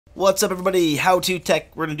What's up, everybody? How to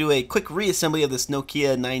Tech. We're going to do a quick reassembly of this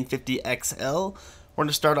Nokia 950 XL. We're going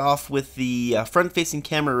to start off with the front-facing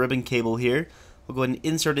camera ribbon cable here. We'll go ahead and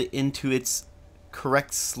insert it into its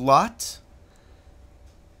correct slot.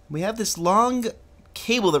 We have this long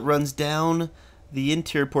cable that runs down the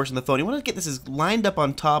interior portion of the phone. You want to get this as lined up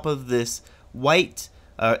on top of this white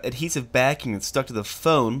adhesive backing that's stuck to the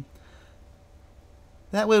phone.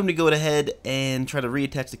 That way when we go ahead and try to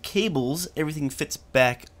reattach the cables, everything fits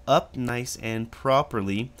back up nice and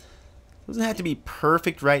properly. It doesn't have to be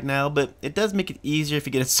perfect right now, but it does make it easier if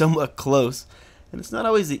you get it somewhat close. And it's not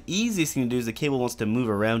always the easiest thing to do, is the cable wants to move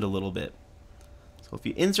around a little bit. So if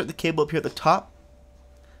you insert the cable up here at the top,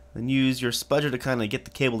 then use your spudger to kind of get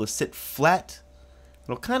the cable to sit flat,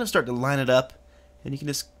 it'll kind of start to line it up, and you can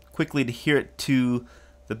just quickly adhere it to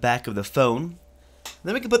the back of the phone.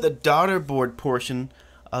 Then we can put the daughter board portion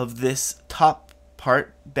of this top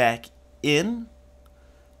part back in,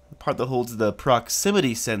 the part that holds the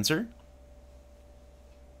proximity sensor.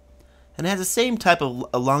 And it has the same type of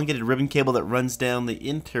elongated ribbon cable that runs down the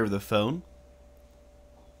interior of the phone.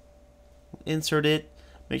 Insert it,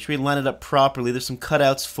 make sure you line it up properly. There's some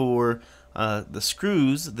cutouts for the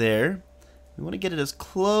screws there. We want to get it as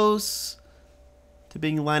close to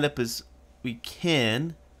being lined up as we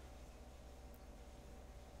can,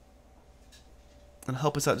 and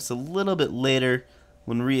help us out just a little bit later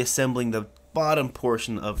when reassembling the bottom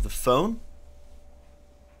portion of the phone.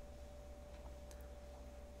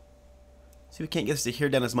 See, we can't get this to adhere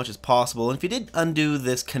down as much as possible. And if you did undo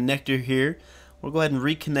this connector here, we'll go ahead and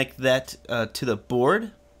reconnect that to the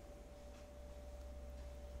board.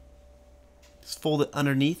 Just fold it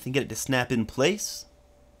underneath and get it to snap in place.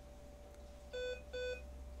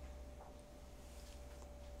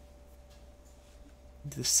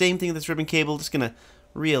 Do the same thing with this ribbon cable. Just gonna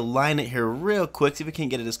realign it here real quick, see if we can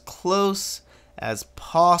get it as close as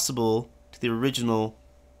possible to the original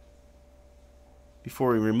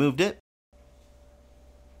before we removed it.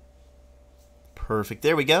 Perfect,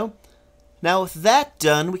 there we go. Now with that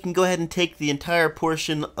done, we can go ahead and take the entire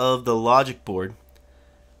portion of the logic board.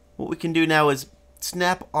 What we can do now is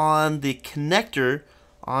snap on the connector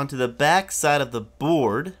onto the back side of the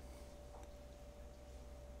board.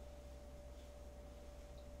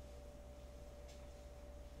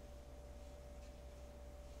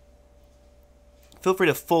 Feel free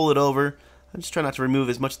to fold it over. I'm just trying not to remove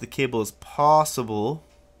as much of the cable as possible.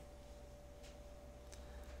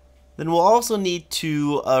 Then we'll also need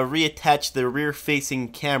to reattach the rear-facing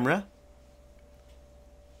camera.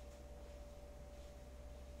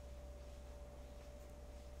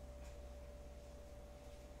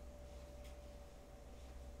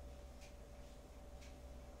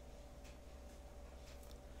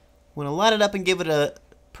 I'm going to line it up and give it a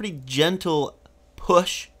pretty gentle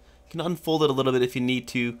push. You can unfold it a little bit if you need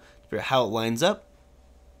to figure out how it lines up.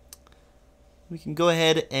 We can go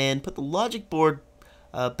ahead and put the logic board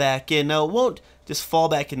back in. Now it won't just fall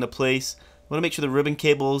back into place. We want to make sure the ribbon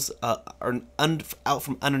cables are out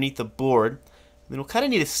from underneath the board. And then we'll kind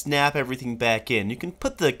of need to snap everything back in. You can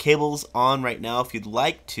put the cables on right now if you'd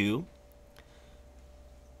like to.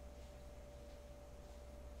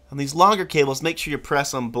 On these longer cables, make sure you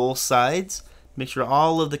press on both sides. Make sure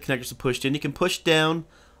all of the connectors are pushed in. You can push down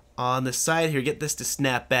on the side here, get this to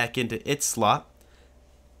snap back into its slot.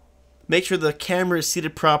 Make sure the camera is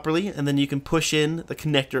seated properly, and then you can push in the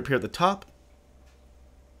connector up here at the top.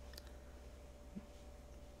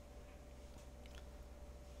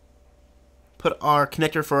 Put our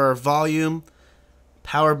connector for our volume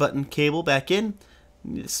power button cable back in.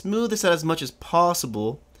 You need to smooth this out as much as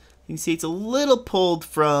possible. You can see it's a little pulled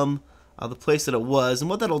from the place that it was, and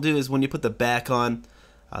what that'll do is when you put the back on,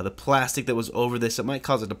 the plastic that was over this, it might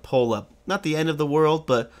cause it to pull up. Not the end of the world,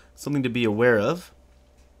 but something to be aware of.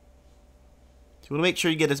 So you want to make sure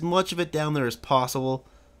you get as much of it down there as possible.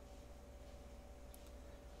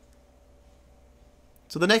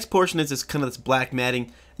 So the next portion is this kind of this black matting,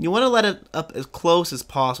 and you want to let it up as close as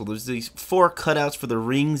possible. There's these 4 cutouts for the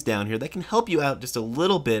rings down here that can help you out just a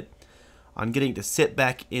little bit on getting it to sit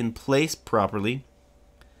back in place properly.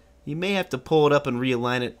 You may have to pull it up and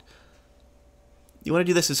realign it. You want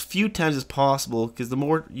to do this as few times as possible, because the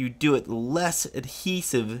more you do it, the less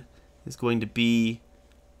adhesive is going to be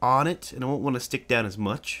on it, and it won't want to stick down as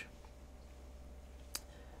much.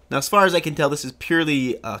 Now, as far as I can tell, this is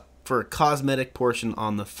purely for a cosmetic portion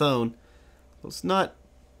on the phone. So it's not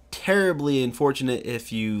terribly unfortunate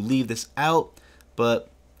if you leave this out,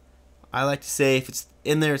 but I like to say if it's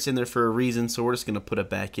in there for a reason, so we're just going to put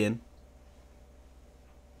it back in.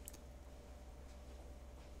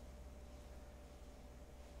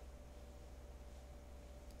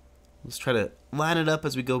 Let's try to line it up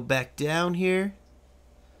as we go back down here.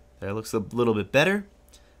 There, looks a little bit better.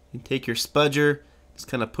 You can take your spudger, just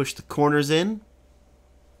kind of push the corners in.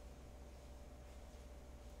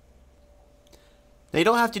 Now you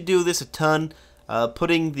don't have to do this a ton.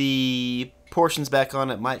 Putting the portions back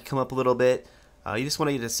on it might come up a little bit. You just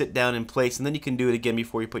want it to sit down in place, and then you can do it again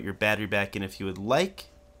before you put your battery back in if you would like.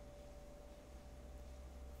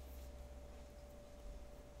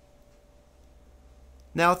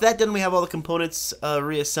 Now with that done, we have all the components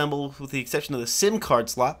reassembled with the exception of the SIM card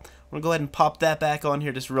slot. We're going to go ahead and pop that back on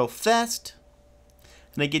here just real fast.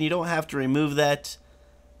 And again, you don't have to remove that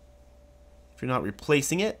if you're not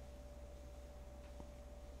replacing it.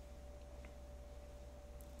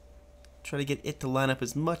 Try to get it to line up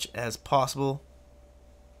as much as possible.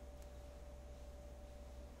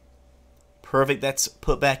 Perfect, that's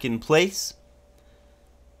put back in place.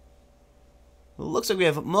 Well, it looks like we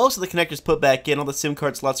have most of the connectors put back in. All the SIM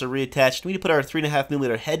card slots are reattached. We need to put our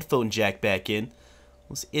 3.5mm headphone jack back in.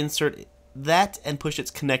 Let's insert that and push its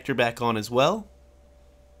connector back on as well.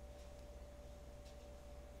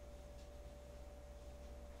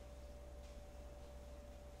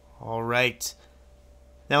 Alright.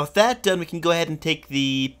 Now with that done, we can go ahead and take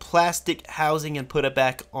the plastic housing and put it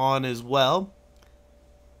back on as well.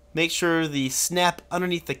 Make sure the snap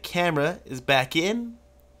underneath the camera is back in.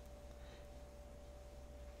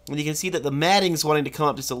 And you can see that the matting is wanting to come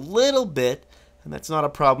up just a little bit, and that's not a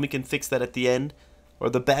problem. We can fix that at the end, or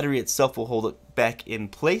the battery itself will hold it back in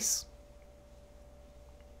place.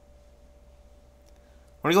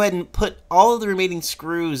 We're going to go ahead and put all of the remaining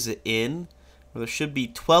screws in. There should be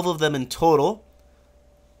 12 of them in total.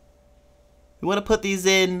 We want to put these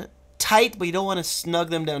in tight, but you don't want to snug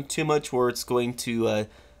them down too much where it's going to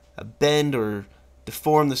bend or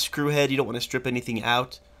deform the screw head. You don't want to strip anything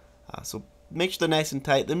out. So make sure they're nice and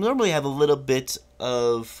tight. They normally have a little bit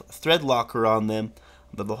of thread locker on them,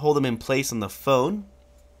 but they'll hold them in place on the phone.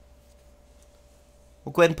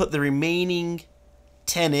 We'll go ahead and put the remaining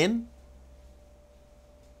 10 in.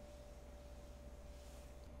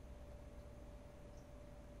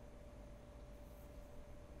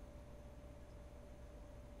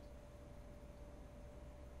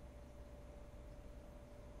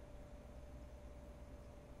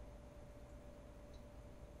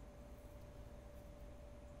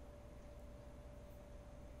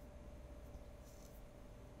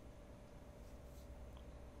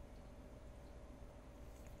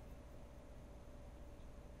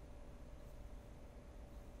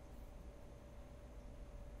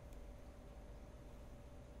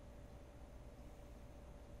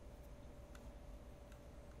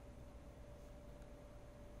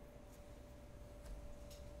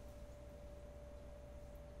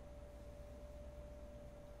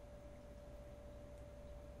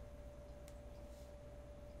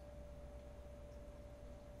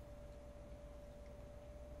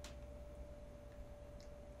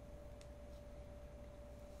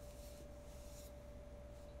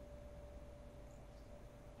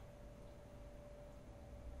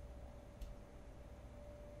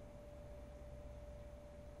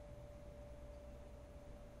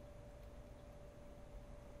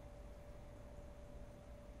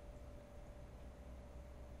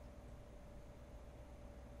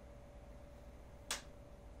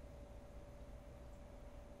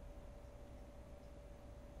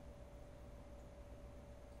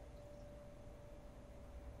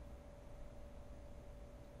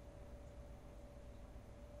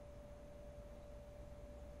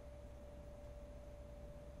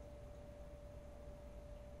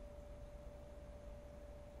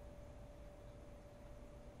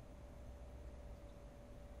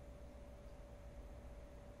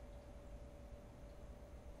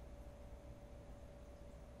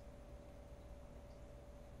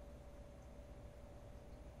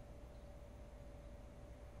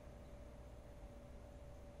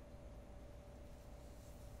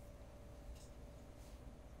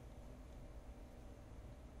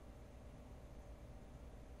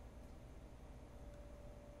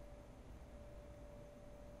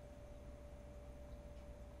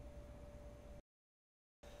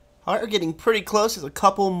 Alright, we're getting pretty close. There's a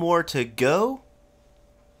couple more to go.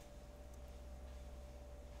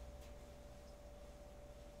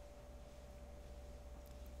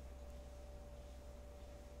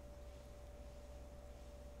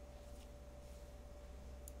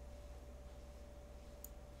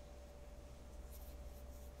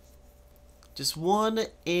 Just one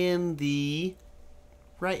in the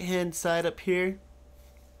right hand side up here.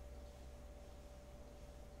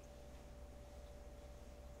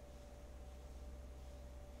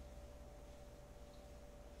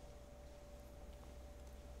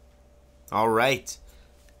 Alright,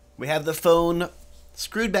 we have the phone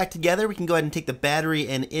screwed back together. We can go ahead and take the battery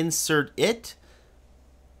and insert it.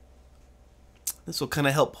 This will kind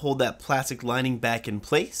of help hold that plastic lining back in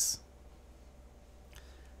place.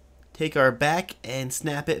 Take our back and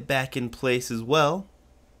snap it back in place as well.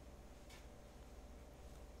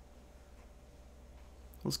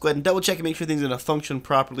 Let's go ahead and double check and make sure things are going to function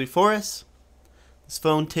properly for us. This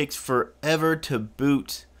phone takes forever to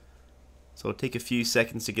boot, so it'll take a few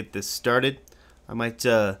seconds to get this started. I might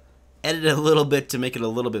edit it a little bit to make it a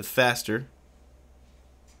little bit faster.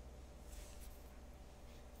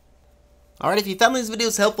 Alright, if you found these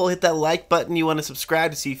videos helpful, hit that like button. You want to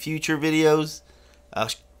subscribe to see future videos.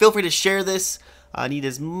 Feel free to share this. I need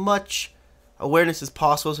as much awareness as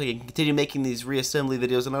possible so I can continue making these reassembly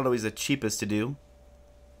videos. They're not always the cheapest to do.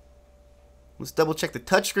 Let's double check the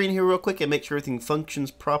touchscreen here real quick and make sure everything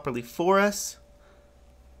functions properly for us.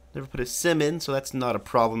 Never put a SIM in, so that's not a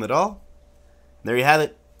problem at all. And there you have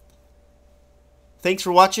it. Thanks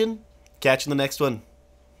for watching. Catch you in the next one.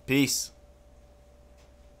 Peace.